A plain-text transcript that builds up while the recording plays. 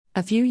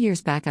A few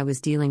years back, I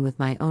was dealing with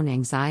my own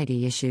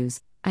anxiety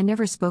issues. I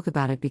never spoke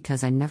about it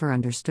because I never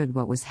understood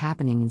what was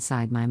happening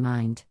inside my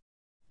mind.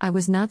 I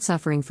was not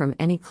suffering from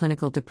any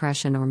clinical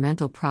depression or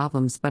mental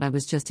problems, but I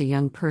was just a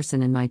young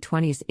person in my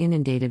 20s,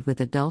 inundated with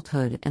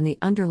adulthood and the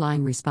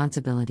underlying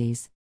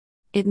responsibilities.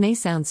 It may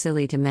sound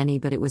silly to many,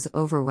 but it was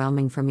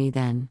overwhelming for me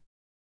then.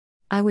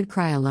 I would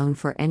cry alone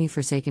for any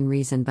forsaken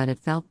reason, but it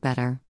felt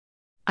better.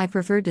 I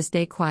preferred to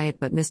stay quiet,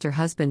 but Mr.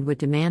 Husband would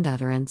demand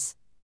utterance.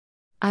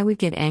 I would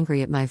get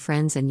angry at my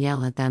friends and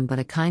yell at them, but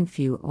a kind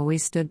few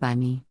always stood by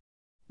me.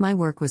 My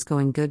work was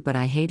going good, but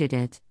I hated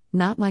it,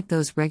 not like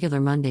those regular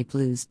Monday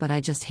blues, but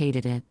I just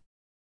hated it.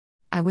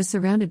 I was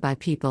surrounded by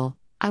people,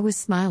 I was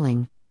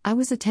smiling, I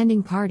was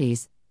attending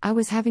parties, I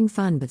was having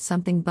fun, but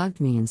something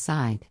bugged me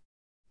inside.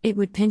 It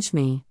would pinch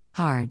me,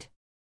 hard.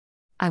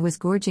 I was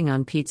gorging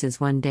on pizzas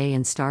one day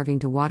and starving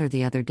to water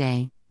the other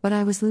day, but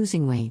I was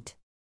losing weight.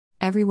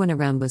 Everyone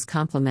around was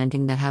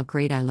complimenting that how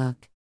great I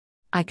looked.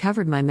 I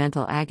covered my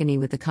mental agony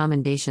with the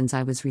commendations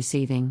I was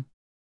receiving.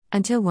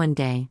 Until one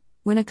day,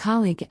 when a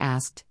colleague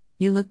asked,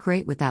 "You look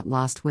great with that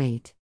lost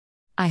weight.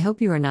 I hope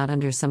you are not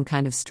under some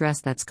kind of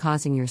stress that's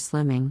causing your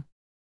slimming."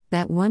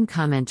 That one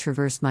comment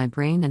traversed my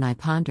brain, and I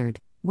pondered,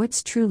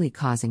 what's truly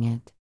causing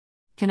it?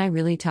 Can I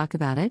really talk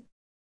about it?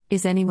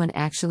 Is anyone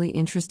actually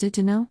interested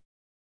to know?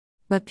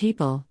 But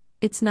people,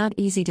 it's not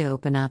easy to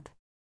open up.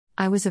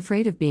 I was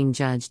afraid of being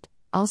judged.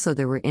 Also,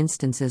 there were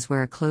instances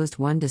where a closed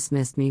one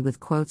dismissed me with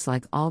quotes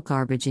like "all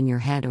garbage in your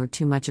head" or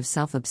 "too much of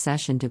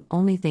self-obsession to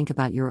only think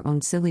about your own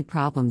silly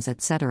problems,"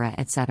 etc.,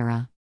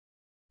 etc.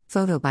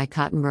 Photo by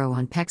Cottonrow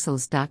on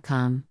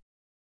Pexels.com.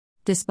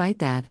 Despite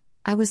that,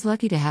 I was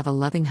lucky to have a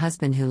loving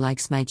husband who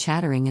likes my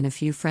chattering and a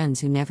few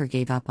friends who never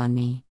gave up on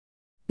me.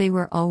 They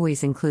were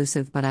always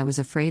inclusive, but I was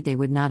afraid they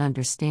would not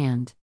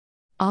understand.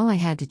 All I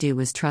had to do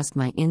was trust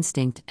my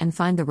instinct and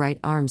find the right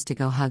arms to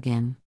go hug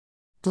in.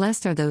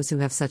 Blessed are those who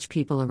have such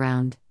people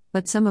around,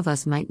 but some of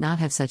us might not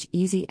have such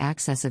easy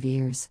access of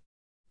ears.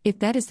 If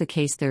that is the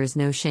case, there is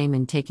no shame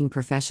in taking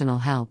professional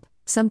help.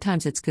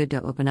 Sometimes it's good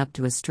to open up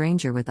to a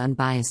stranger with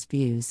unbiased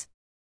views.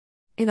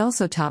 It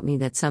also taught me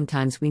that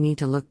sometimes we need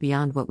to look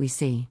beyond what we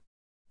see.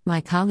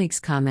 My colleague's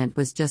comment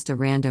was just a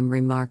random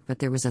remark, but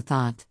there was a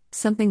thought,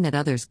 something that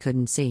others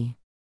couldn't see.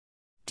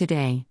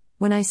 Today,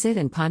 when I sit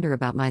and ponder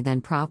about my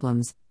then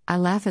problems, I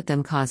laugh at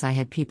them cause I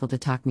had people to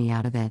talk me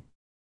out of it.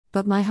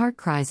 But my heart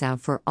cries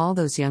out for all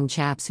those young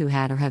chaps who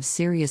had or have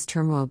serious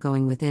turmoil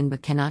going within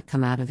but cannot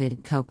come out of it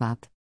and cope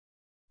up.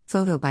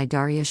 Photo by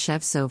Daria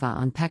Shevtsova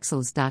on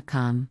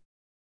Pexels.com.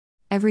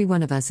 Every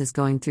one of us is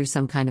going through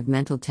some kind of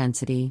mental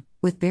tensity,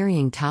 with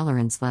varying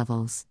tolerance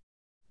levels.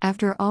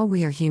 After all,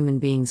 we are human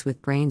beings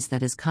with brains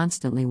that is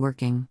constantly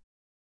working.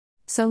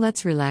 So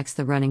let's relax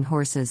the running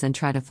horses and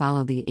try to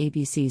follow the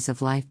ABCs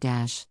of life.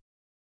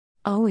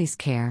 Always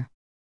care.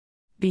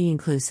 Be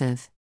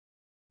inclusive.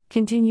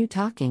 Continue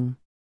talking.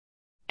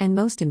 And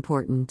most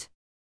important,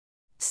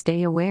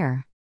 stay aware.